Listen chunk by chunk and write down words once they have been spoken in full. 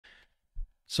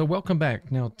So, welcome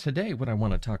back. Now, today, what I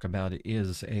want to talk about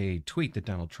is a tweet that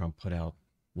Donald Trump put out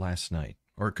last night,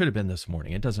 or it could have been this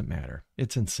morning. It doesn't matter.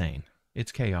 It's insane.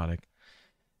 It's chaotic.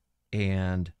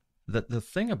 And the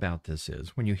thing about this is,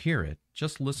 when you hear it,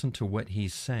 just listen to what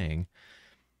he's saying.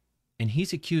 And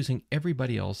he's accusing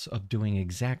everybody else of doing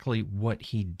exactly what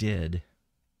he did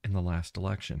in the last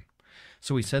election.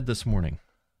 So, he said this morning.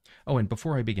 Oh, and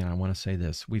before I begin, I want to say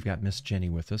this. We've got Miss Jenny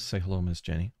with us. Say hello, Miss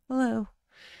Jenny. Hello.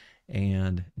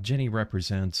 And Jenny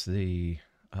represents the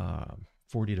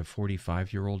 40 to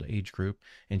 45-year-old age group,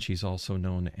 and she's also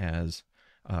known as,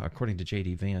 according to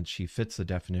J.D. Vance, she fits the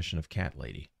definition of cat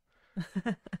lady,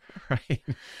 right?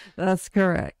 That's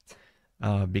correct.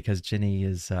 Because Jenny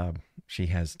is, she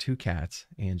has two cats,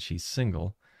 and she's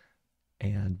single,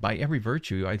 and by every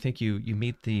virtue, I think you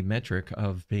meet the metric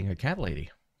of being a cat lady,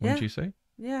 wouldn't Yeah. you say?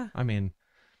 Yeah. I mean,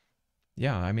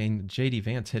 yeah, I mean, J.D.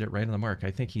 Vance hit it right on the mark.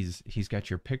 I think he's got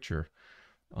your picture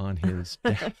on his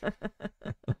desk.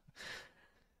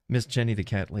 Miss Jenny the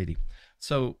cat lady.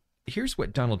 So here's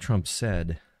what Donald Trump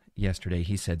said yesterday.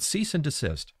 He said, cease and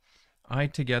desist. I,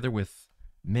 together with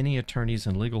many attorneys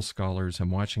and legal scholars,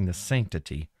 am watching the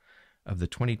sanctity of the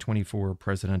 2024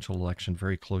 presidential election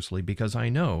very closely because I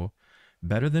know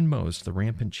better than most the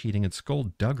rampant cheating and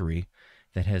skullduggery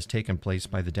that has taken place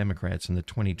by the Democrats in the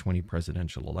 2020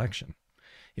 presidential election.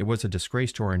 It was a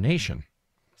disgrace to our nation.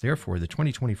 Therefore, the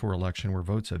 2024 election, where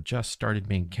votes have just started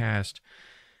being cast,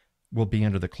 will be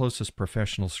under the closest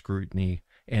professional scrutiny.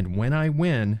 And when I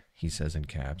win, he says in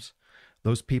caps,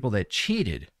 those people that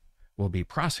cheated will be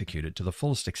prosecuted to the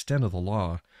fullest extent of the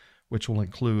law, which will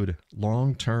include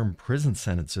long-term prison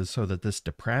sentences so that this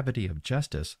depravity of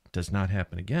justice does not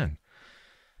happen again.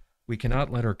 We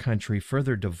cannot let our country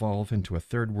further devolve into a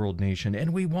third world nation,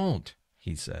 and we won't,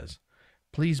 he says.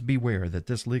 Please beware that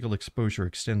this legal exposure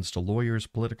extends to lawyers,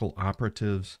 political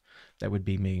operatives, that would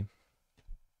be me,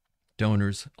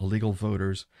 donors, illegal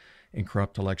voters, and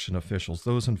corrupt election officials.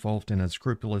 Those involved in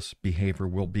unscrupulous behavior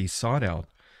will be sought out,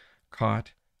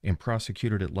 caught, and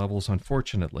prosecuted at levels,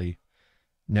 unfortunately,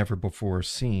 never before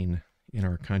seen in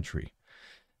our country.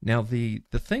 Now, the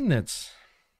thing that's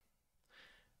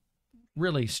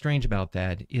really strange about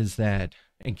that is that,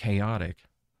 and chaotic,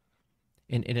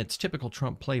 and it's typical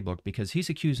Trump playbook because he's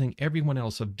accusing everyone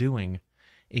else of doing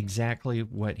exactly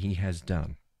what he has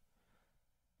done.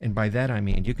 And by that, I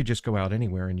mean, you could just go out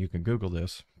anywhere and you can Google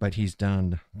this, but he's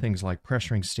done things like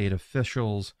pressuring state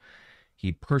officials.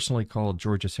 He personally called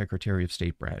Georgia Secretary of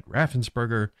State Brad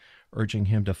Raffensperger, urging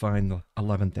him to find the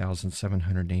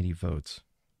 11,780 votes.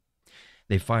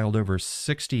 They filed over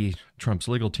 60, Trump's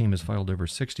legal team has filed over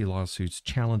 60 lawsuits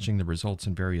challenging the results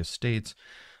in various states.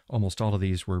 Almost all of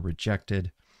these were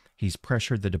rejected. He's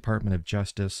pressured the Department of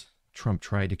Justice. Trump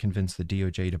tried to convince the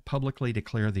DOJ to publicly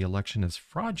declare the election as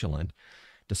fraudulent,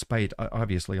 despite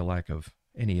obviously a lack of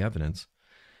any evidence.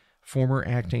 Former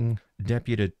acting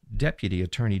Deputy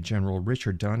Attorney General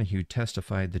Richard Donahue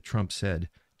testified that Trump said,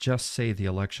 just say the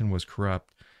election was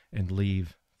corrupt and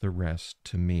leave the rest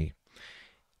to me.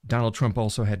 Donald Trump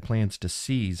also had plans to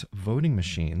seize voting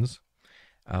machines.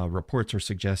 Reports are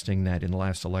suggesting that in the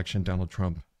last election, Donald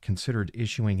Trump considered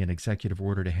issuing an executive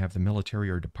order to have the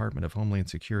military or Department of Homeland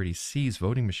Security seize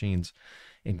voting machines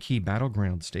in key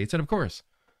battleground states. And of course,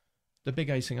 the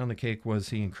big icing on the cake was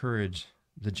he encouraged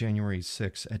the January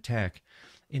 6th attack.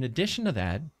 In addition to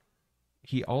that,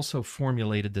 he also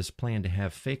formulated this plan to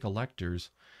have fake electors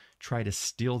try to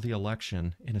steal the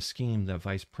election in a scheme that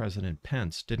Vice President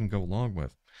Pence didn't go along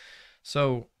with.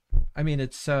 So, I mean,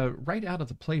 it's right out of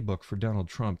the playbook for Donald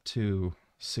Trump to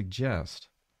suggest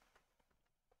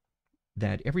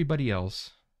that everybody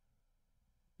else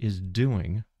is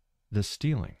doing the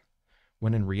stealing,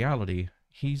 when in reality,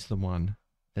 he's the one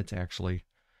that's actually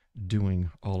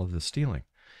doing all of the stealing.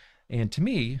 And to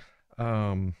me,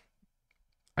 I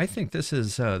think this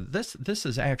is this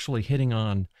is actually hitting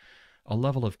on a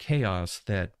level of chaos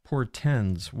that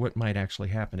portends what might actually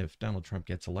happen if Donald Trump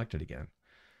gets elected again.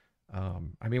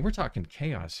 I mean, we're talking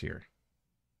chaos here.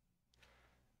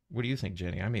 What do you think,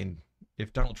 Jenny? I mean,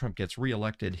 if Donald Trump gets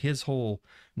reelected, his whole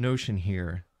notion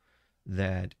here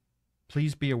that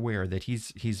please be aware that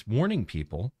he's warning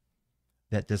people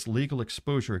that this legal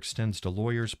exposure extends to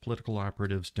lawyers, political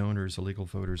operatives, donors, illegal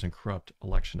voters, and corrupt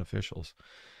election officials.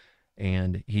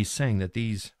 And he's saying that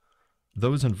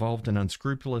those involved in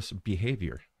unscrupulous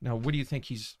behavior. Now, what do you think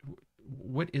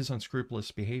what is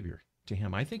unscrupulous behavior to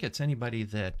him? I think it's anybody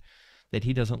that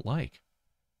he doesn't like.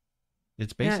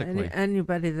 It's basically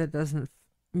anybody that doesn't,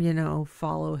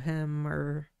 follow him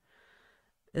or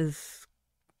is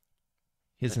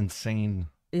his insane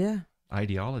yeah.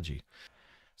 ideology.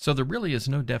 So there really is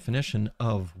no definition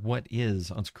of what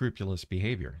is unscrupulous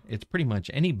behavior. It's pretty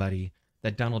much anybody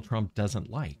that Donald Trump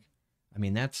doesn't like. I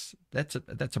mean, that's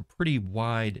a pretty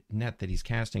wide net that he's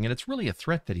casting, and it's really a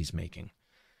threat that he's making.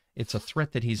 It's a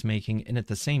threat that he's making, and at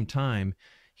the same time,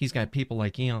 he's got people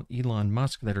like Elon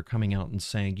Musk that are coming out and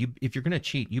saying, "You, if you're going to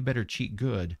cheat, you better cheat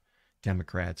good,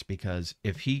 Democrats, because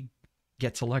if he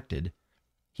gets elected,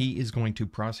 he is going to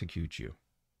prosecute you."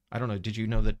 I don't know. Did you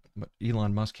know that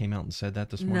Elon Musk came out and said that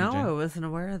this morning, No, Jen? I wasn't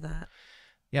aware of that.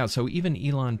 Yeah. So even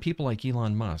people like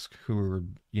Elon Musk, who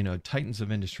are, titans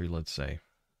of industry, let's say,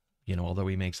 although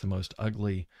he makes the most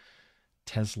ugly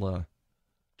Tesla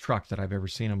truck that I've ever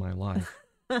seen in my life.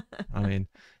 I mean,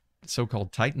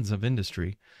 so-called titans of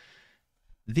industry.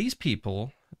 These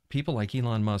people like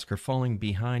Elon Musk, are falling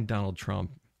behind Donald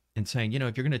Trump and saying,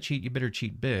 if you're going to cheat, you better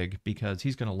cheat big because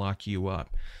he's going to lock you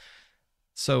up.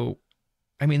 So,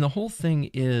 I mean, the whole thing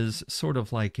is sort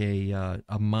of like a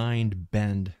mind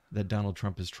bend that Donald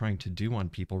Trump is trying to do on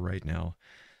people right now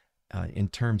in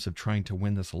terms of trying to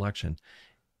win this election.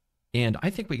 And I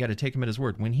think we got to take him at his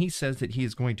word. When he says that he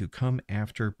is going to come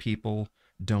after people,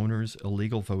 donors,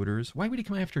 illegal voters, why would he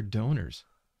come after donors,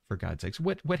 for God's sakes?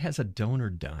 What has a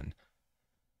donor done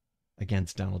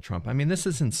against Donald Trump? I mean, this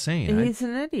is insane. He's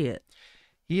an idiot.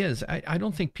 He is. I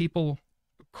don't think people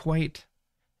quite...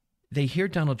 They hear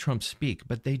Donald Trump speak,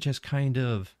 but they just kind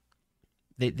of...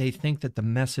 They think that the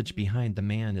message behind the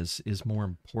man is more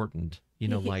important.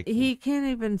 He can't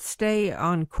even stay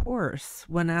on course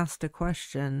when asked a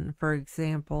question. For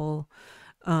example,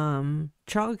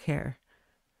 childcare.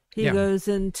 He goes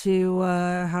into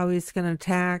how he's going to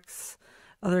tax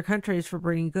other countries for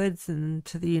bringing goods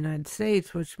into the United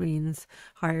States, which means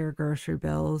higher grocery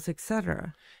bills,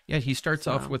 etc. Yeah, he starts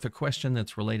off with a question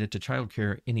that's related to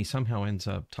childcare, and he somehow ends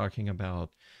up talking about,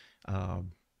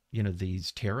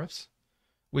 these tariffs,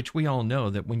 which we all know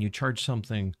that when you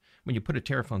put a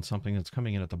tariff on something that's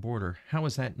coming in at the border, how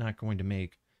is that not going to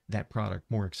make that product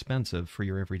more expensive for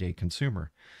your everyday consumer?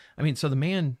 I mean, so the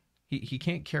man, he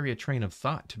can't carry a train of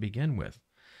thought to begin with.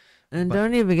 And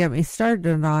don't even get me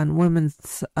started on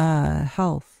women's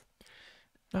health.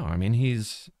 No, I mean,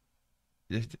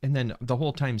 and then the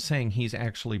whole time saying he's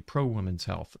actually pro women's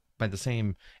health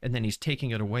and then he's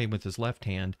taking it away with his left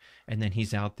hand, and then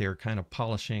he's out there kind of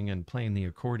polishing and playing the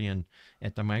accordion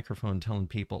at the microphone, telling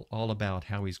people all about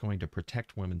how he's going to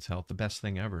protect women's health, the best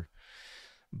thing ever.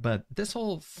 But this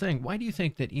whole thing, why do you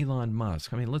think that Elon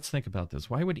Musk, I mean, let's think about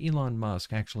this. Why would Elon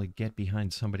Musk actually get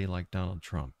behind somebody like Donald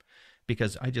Trump?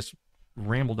 Because I just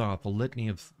rambled off a litany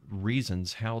of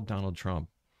reasons how Donald Trump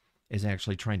is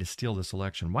actually trying to steal this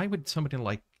election. Why would somebody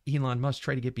like Elon Musk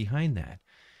try to get behind that?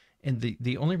 And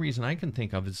the only reason I can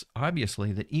think of is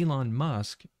obviously that Elon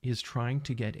Musk is trying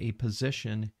to get a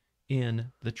position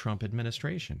in the Trump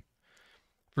administration.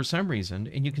 For some reason,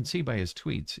 and you can see by his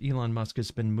tweets, Elon Musk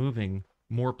has been moving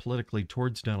more politically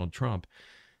towards Donald Trump.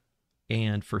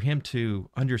 And for him to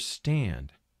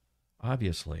understand,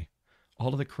 obviously, all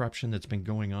of the corruption that's been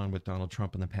going on with Donald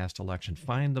Trump in the past election,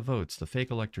 find the votes, the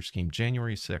fake elector scheme,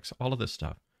 January 6th, all of this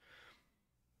stuff.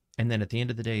 And then at the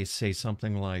end of the day, say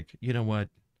something like, you know what?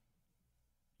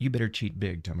 You better cheat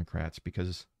big, Democrats,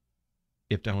 because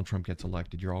if Donald Trump gets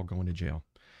elected, you're all going to jail.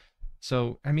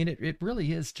 So, I mean, it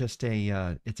really is just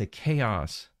it's a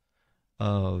chaos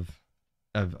of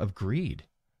greed,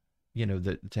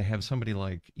 to have somebody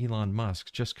like Elon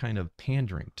Musk just kind of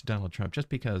pandering to Donald Trump just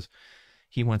because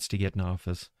he wants to get in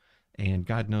office, and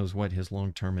God knows what his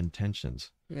long-term intentions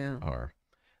are.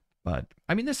 But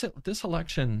I mean, this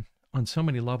election on so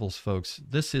many levels, folks,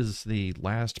 this is the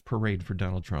last parade for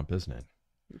Donald Trump, isn't it?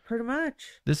 Pretty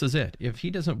much. This is it. If he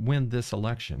doesn't win this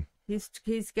election,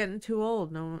 he's getting too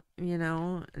old,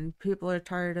 and people are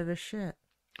tired of his shit.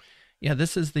 Yeah,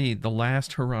 this is the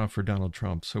last hurrah for Donald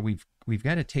Trump. So we've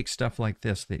got to take stuff like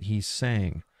this that he's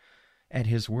saying at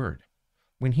his word.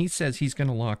 When he says he's going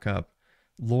to lock up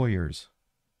lawyers,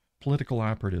 political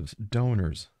operatives,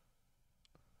 donors,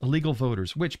 illegal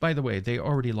voters, which, by the way, they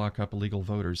already lock up illegal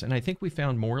voters. And I think we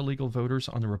found more illegal voters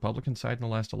on the Republican side in the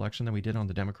last election than we did on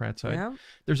the Democrat side. Yeah.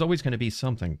 There's always going to be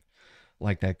something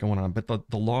like that going on, but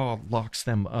the law locks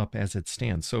them up as it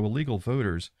stands. So illegal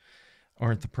voters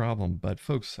aren't the problem. But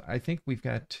folks, I think we've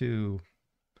got to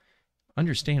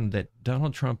understand that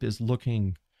Donald Trump is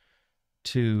looking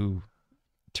to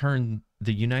turn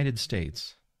the United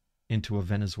States into a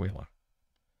Venezuela.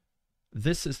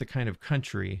 This is the kind of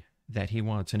country that he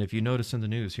wants. And if you notice in the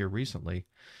news here recently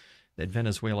that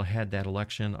Venezuela had that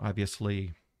election,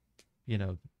 obviously,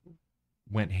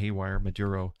 went haywire.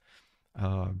 Maduro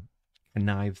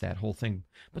connived that whole thing.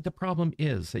 But the problem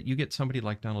is that you get somebody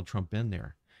like Donald Trump in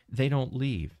there. They don't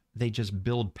leave. they just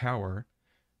build power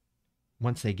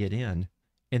once they get in,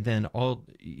 and then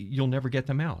you'll never get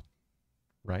them out,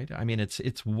 right? I mean,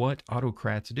 it's what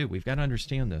autocrats do. We've got to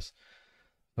understand this,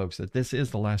 folks, that this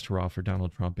is the last hurrah for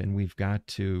Donald Trump, and we've got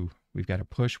to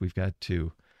push, we've got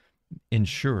to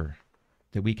ensure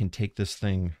that we can take this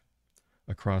thing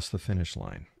across the finish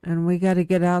line. And we got to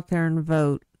get out there and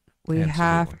vote. We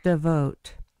have to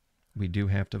vote. We do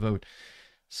have to vote.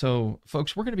 So,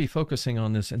 folks, we're going to be focusing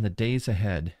on this in the days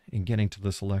ahead in getting to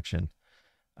this election,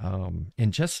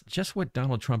 and just what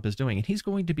Donald Trump is doing. And he's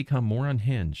going to become more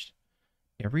unhinged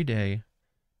every day,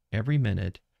 every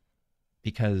minute,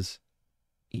 because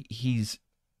he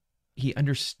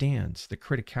understands the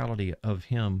criticality of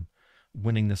him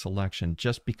winning this election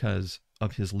just because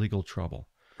of his legal trouble.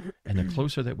 And the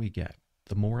closer that we get,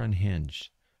 the more unhinged,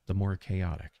 the more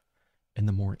chaotic, and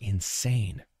the more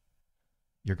insane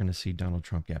you're going to see Donald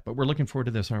Trump get. But we're looking forward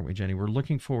to this, aren't we, Jenny? We're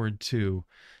looking forward to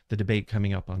the debate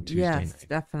coming up on Tuesday night. Yes,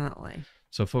 definitely.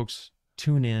 So, folks,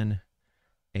 tune in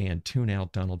and tune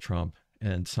out Donald Trump,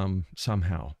 and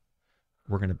somehow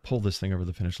we're going to pull this thing over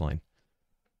the finish line.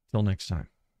 Till next time.